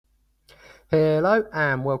Hello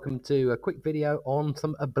and welcome to a quick video on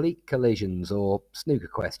some oblique collisions, or snooker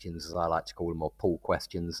questions as I like to call them, or pool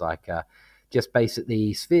questions, like just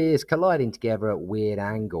basically spheres colliding together at weird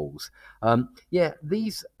angles. Yeah,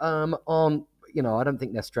 these aren't, I don't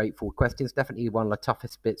think they're straightforward questions. Definitely one of the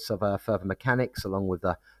toughest bits of further mechanics, along with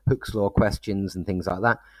the Hooke's law questions and things like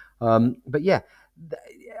that. But yeah,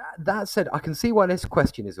 that said, I can see why this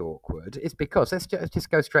question is awkward. It's because let's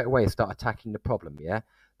just go straight away and start attacking the problem. Yeah,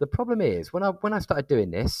 the problem is when I started doing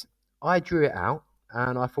this, I drew it out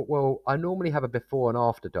and I thought, well, I normally have a before and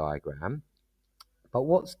after diagram, but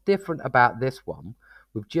what's different about this one,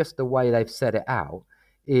 with just the way they've set it out,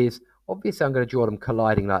 is obviously I'm going to draw them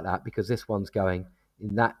colliding like that because this one's going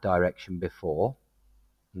in that direction before,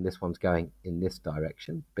 and this one's going in this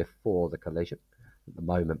direction before the collision, at the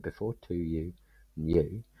moment before, to you and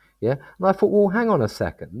you. Yeah, and I thought, well, hang on a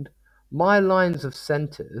second. My lines of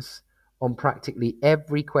centers on practically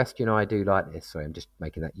every question I do like this, sorry, I'm just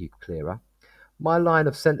making that clearer. My line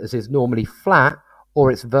of centers is normally flat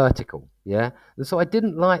or it's vertical. Yeah, and so I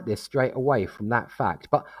didn't like this straight away from that fact,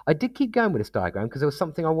 but I did keep going with this diagram because there was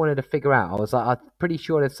something I wanted to figure out. I was like, I'm pretty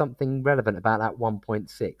sure there's something relevant about that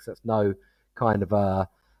 1.6. That's no kind of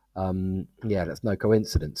yeah, that's no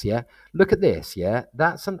coincidence. Yeah, look at this. Yeah,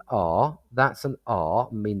 that's an R, I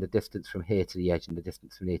mean the distance from here to the edge and the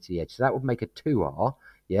distance from here to the edge, so that would make a 2R.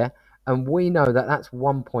 Yeah, and we know that that's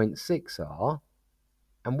 1.6R,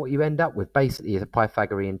 and what you end up with basically is a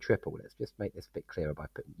Pythagorean triple. Let's just make this a bit clearer by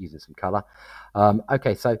using some color.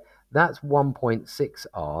 Okay, so that's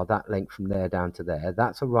 1.6R, that length from there down to there.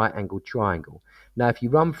 That's a right angled triangle. Now if you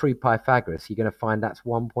run through Pythagoras, you're going to find that's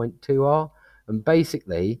 1.2R. And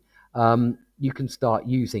basically, you can start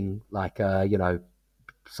using like,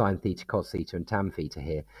 sine theta, cos theta, and tan theta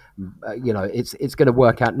here. It's going to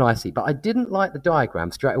work out nicely. But I didn't like the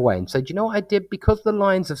diagram straight away. And so do you know what I did? Because the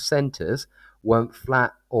lines of centers weren't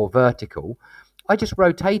flat or vertical, I just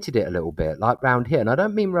rotated it a little bit, like round here. And I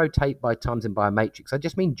don't mean rotate by times in by a matrix. I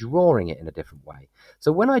just mean drawing it in a different way.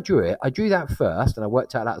 So when I drew it, I drew that first, and I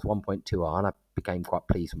worked out that was 1.2R, and I became quite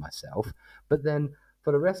pleased with myself. But then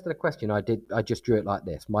for the rest of the question, I just drew it like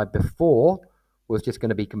this. My before was just going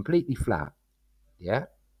to be completely flat. Yeah.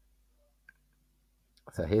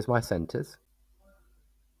 So here's my centers,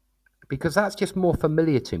 because that's just more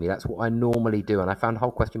familiar to me. That's what I normally do, and I found the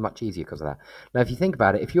whole question much easier because of that. Now, if you think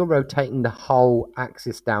about it, if you're rotating the whole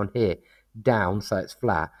axis down here, down, so it's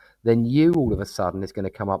flat, then you all of a sudden is going to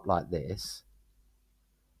come up like this.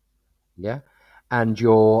 Yeah. And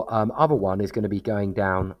your other one is going to be going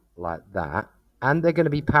down like that. And they're going to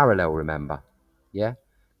be parallel, remember. Yeah,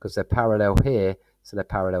 because they're parallel here, so they're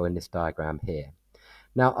parallel in this diagram here.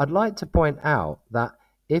 Now, I'd like to point out that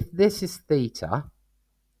if this is theta,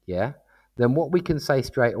 yeah, then what we can say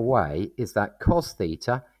straight away is that cos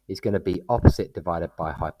theta is going to be opposite divided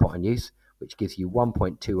by hypotenuse, which gives you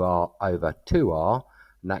 1.2R over 2R,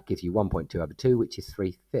 and that gives you 1.2 over 2, which is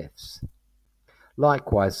 3/5.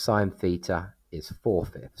 Likewise, sine theta is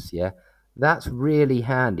 4/5, yeah? That's really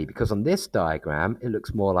handy because on this diagram, it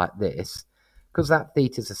looks more like this, because that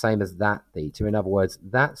theta is the same as that theta. In other words,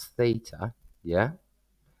 that's theta, yeah?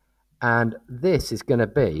 And this is going to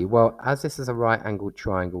be, well, as this is a right angled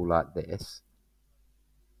triangle like this,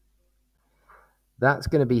 that's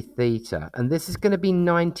going to be theta. And this is going to be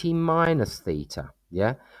 90 minus theta,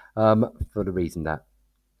 yeah? For the reason that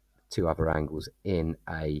two other angles in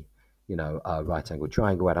a right angled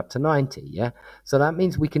triangle add up to 90, yeah? So that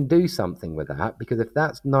means we can do something with that, because if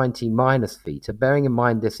that's 90 minus theta, bearing in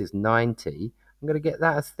mind this is 90, I'm going to get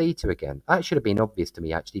that as theta again. That should have been obvious to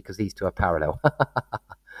me, actually, because these two are parallel.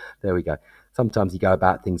 There we go. Sometimes you go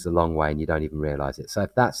about things the long way and you don't even realize it. So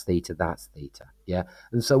if that's theta, yeah?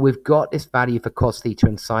 And so we've got this value for cos theta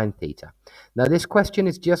and sine theta. Now, this question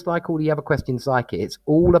is just like all the other questions like it. It's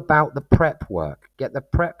all about the prep work. Get the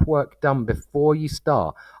prep work done before you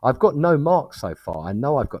start. I've got no marks so far. I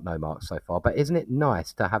know I've got no marks so far, but isn't it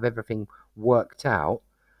nice to have everything worked out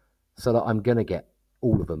so that I'm going to get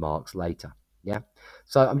all of the marks later? Yeah?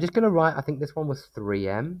 So I'm just going to write, I think this one was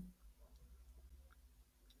 3m.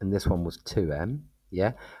 And this one was 2m,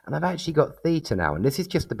 yeah? And I've actually got theta now, and this is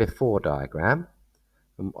just the before diagram.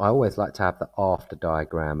 And I always like to have the after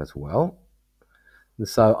diagram as well. And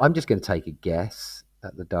so I'm just going to take a guess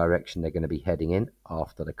at the direction they're going to be heading in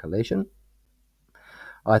after the collision.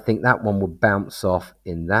 I think that one will bounce off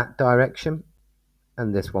in that direction,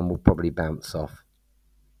 and this one will probably bounce off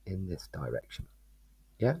in this direction,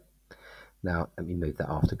 yeah? Now, let me move that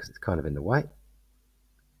after because it's kind of in the way.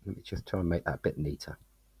 Let me just try and make that a bit neater.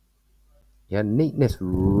 Yeah, neatness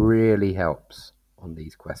really helps on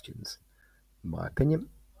these questions, in my opinion.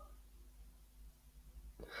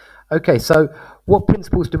 Okay, so what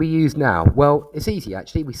principles do we use now? Well, it's easy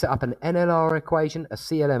actually. We set up an NLR equation, a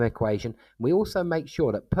CLM equation. We also make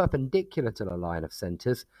sure that perpendicular to the line of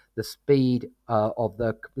centers, the speed of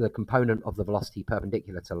the component of the velocity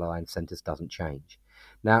perpendicular to the line of centers doesn't change.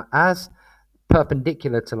 Now, as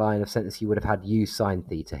perpendicular to line of centers, you would have had u sine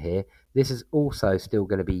theta here. This is also still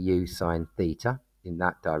going to be u sine theta in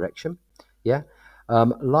that direction. Yeah.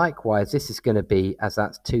 Likewise, this is going to be, as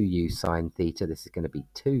that's 2u sine theta, this is going to be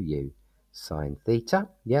 2u sine theta.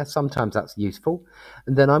 Yeah, sometimes that's useful.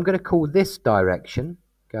 And then I'm going to call this direction,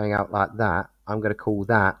 going out like that, I'm going to call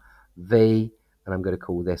that v, and I'm going to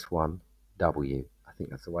call this one w. I think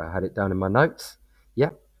that's the way I had it down in my notes.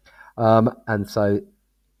 Yeah. And so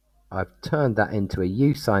I've turned that into a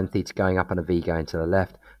u sine theta going up and a v going to the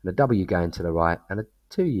left, and a w going to the right, and a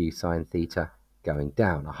 2u sine theta going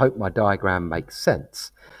down. I hope my diagram makes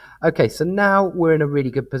sense. Okay, so now we're in a really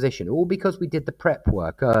good position, all because we did the prep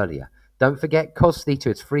work earlier. Don't forget cos theta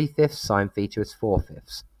is 3/5, sine theta is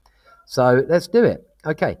 4/5. So let's do it.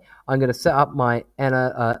 Okay, I'm going to set up my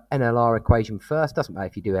NLR equation first. Doesn't matter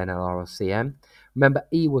if you do NLR or CM. Remember,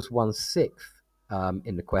 E was 1/6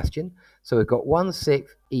 in the question. So we've got 1/6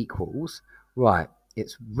 equals, right,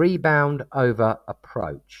 it's rebound over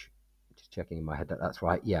approach. Just checking in my head that that's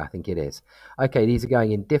right. Yeah, I think it is. Okay, these are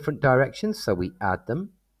going in different directions, so we add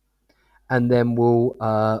them. And then we'll,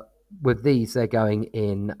 with these, they're going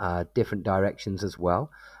in different directions as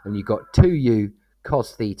well. And you've got 2u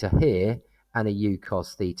cos theta here and a u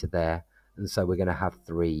cos theta there. And so we're going to have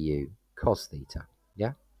 3u cos theta.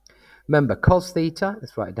 Yeah. Remember, cos theta,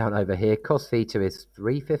 let's write it down over here. Cos theta is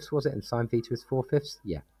 3/5, was it? And sine theta is 4/5?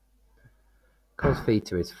 Yeah. Cos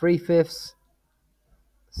theta is 3/5.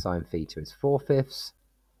 Sine theta is 4/5.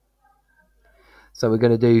 So we're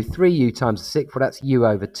going to do 3u times 6. Well, that's u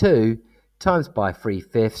over 2 times by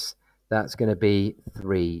 3/5. That's going to be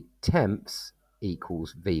 3/10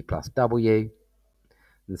 equals v plus w.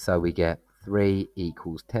 And so we get 3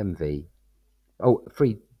 equals 10v. Oh,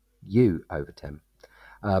 3u over 10.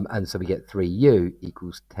 And so we get 3u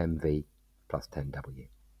equals 10v plus 10w.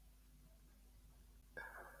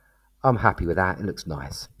 I'm happy with that. It looks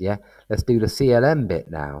nice. Yeah. Let's do the CLM bit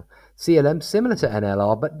now. CLM similar to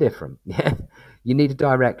NLR but different. Yeah. You need a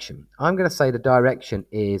direction. I'm going to say the direction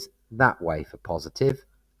is that way for positive.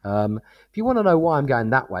 If you want to know why I'm going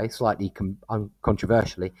that way, slightly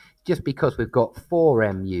controversially, just because we've got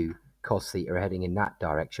 4mu cos theta heading in that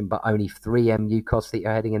direction, but only 3mu cos theta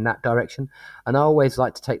heading in that direction. And I always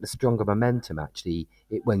like to take the stronger momentum, actually,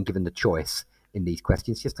 when given the choice in these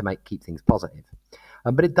questions, just to keep things positive.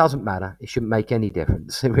 But it doesn't matter. It shouldn't make any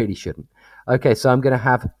difference. It really shouldn't. Okay, so I'm going to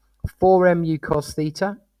have 4mu cos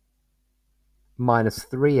theta minus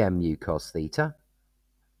 3mu cos theta.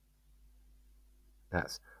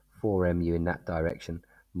 That's 4mu in that direction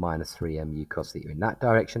minus 3mu cos theta in that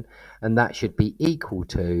direction. And that should be equal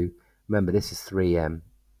to, remember this is 3m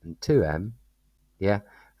and 2m, yeah,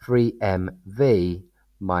 3mv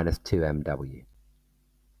minus 2mw.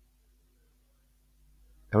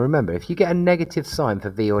 And remember, if you get a negative sign for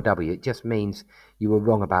v or w, it just means you were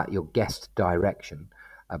wrong about your guessed direction,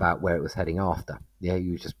 about where it was heading after. Yeah,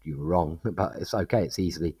 you were wrong, but it's okay. It's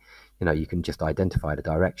easily, you can just identify the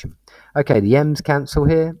direction. Okay, the m's cancel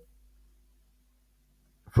here.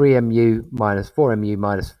 3mu minus 4mu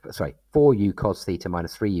minus, sorry, 4u cos theta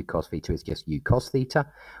minus 3u cos theta is just u cos theta,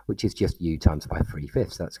 which is just u times by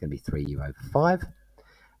 3/5. So that's going to be 3u over 5.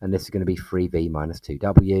 And this is going to be 3v minus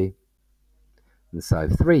 2w. And so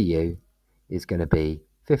 3u is going to be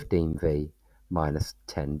 15v minus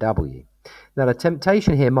 10w. Now the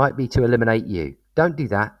temptation here might be to eliminate u. Don't do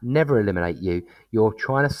that. Never eliminate u. You're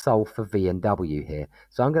trying to solve for v and w here.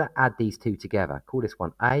 So I'm going to add these two together. Call this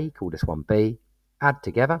one a, call this one b. Add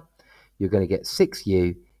together. You're going to get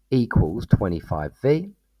 6u equals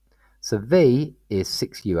 25v. So v is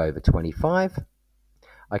 6u over 25.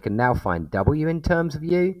 I can now find w in terms of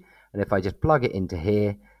u. And if I just plug it into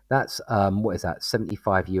here, that's, what is that,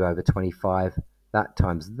 75u over 25. That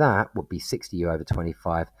times that would be 60u over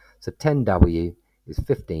 25. So 10w is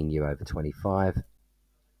 15u over 25.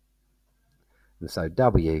 And so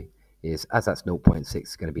w is, as that's 0.6,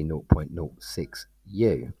 it's going to be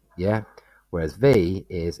 0.06u. Yeah? Whereas v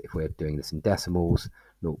is, if we're doing this in decimals,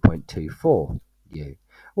 0.24u.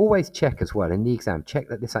 Always check as well in the exam, check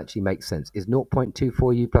that this actually makes sense. Is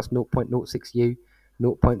 0.24u plus 0.06u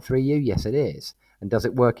 0.3u? Yes, it is. And does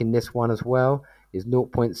it work in this one as well? Is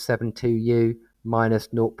 0.72u minus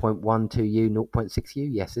 0.12u 0.6u?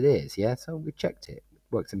 Yes, it is. Yeah, so we checked it. It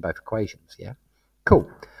works in both equations. Yeah, cool.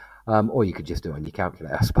 Or you could just do it on your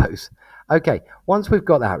calculator, I suppose. Okay, once we've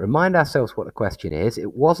got that, remind ourselves what the question is.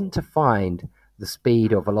 It wasn't to find the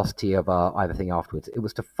speed or velocity of either thing afterwards. It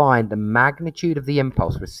was to find the magnitude of the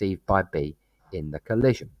impulse received by B in the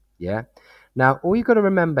collision. Yeah. Now, all you've got to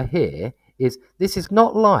remember here is this is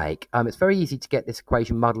not like, it's very easy to get this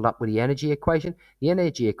equation muddled up with the energy equation. The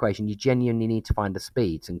energy equation, you genuinely need to find the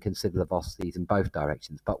speeds and consider the velocities in both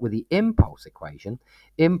directions. But with the impulse equation,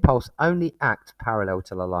 impulse only acts parallel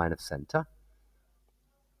to the line of center.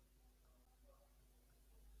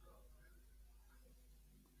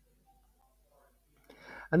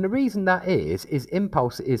 And the reason that is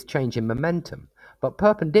impulse is changing momentum. But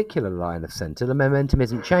perpendicular line of center, the momentum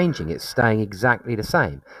isn't changing. It's staying exactly the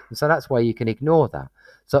same. And so that's why you can ignore that.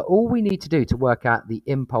 So all we need to do to work out the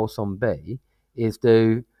impulse on B is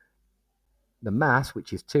do the mass,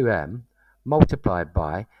 which is 2m, multiplied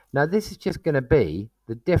by, now this is just going to be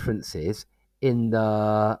the differences in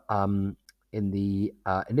the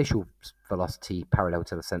initial velocity parallel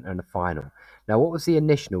to the center and the final. Now, what was the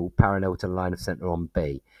initial parallel to the line of center on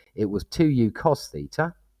B? It was 2u cos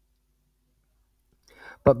theta.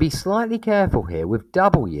 But be slightly careful here with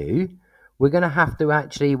W. We're going to have to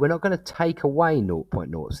actually, we're not going to take away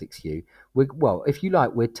 0.06u. Well, if you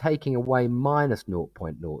like, we're taking away minus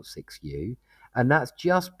 0.06u. And that's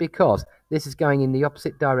just because this is going in the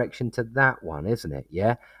opposite direction to that one, isn't it?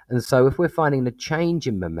 Yeah. And so if we're finding the change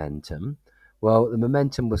in momentum, well, the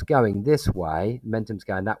momentum was going this way, momentum's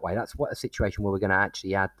going that way. That's what a situation where we're going to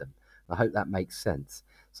actually add them. I hope that makes sense.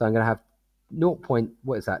 So I'm going to have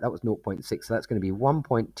what is that? That was 0.6. So that's going to be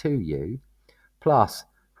 1.2u plus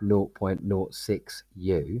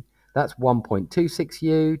 0.06u. That's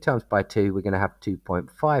 1.26u times by 2. We're going to have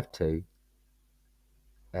 2.52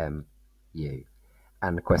 mu.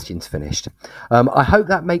 And the question's finished. I hope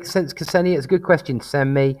that makes sense, Ksenia. It's a good question to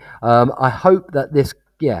send me. I hope that this,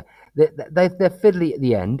 yeah, they're fiddly at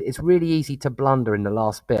the end. It's really easy to blunder in the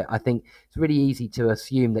last bit. I think it's really easy to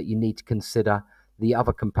assume that you need to consider the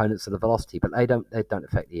other components of the velocity, but they don't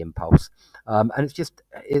affect the impulse. And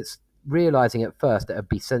it's realizing at first that it'd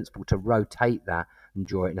be sensible to rotate that and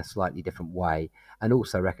draw it in a slightly different way, and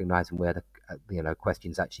also recognizing where the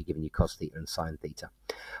question's actually giving you cos theta and sine theta.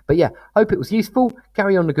 But yeah, hope it was useful.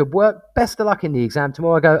 Carry on the good work. Best of luck in the exam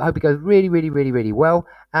tomorrow. I hope it goes really, really, really, really well,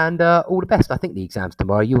 and all the best. I think the exam's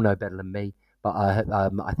tomorrow. You'll know better than me, but I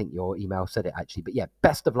think your email said it actually. But yeah,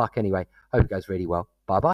 best of luck anyway. Hope it goes really well. Bye bye.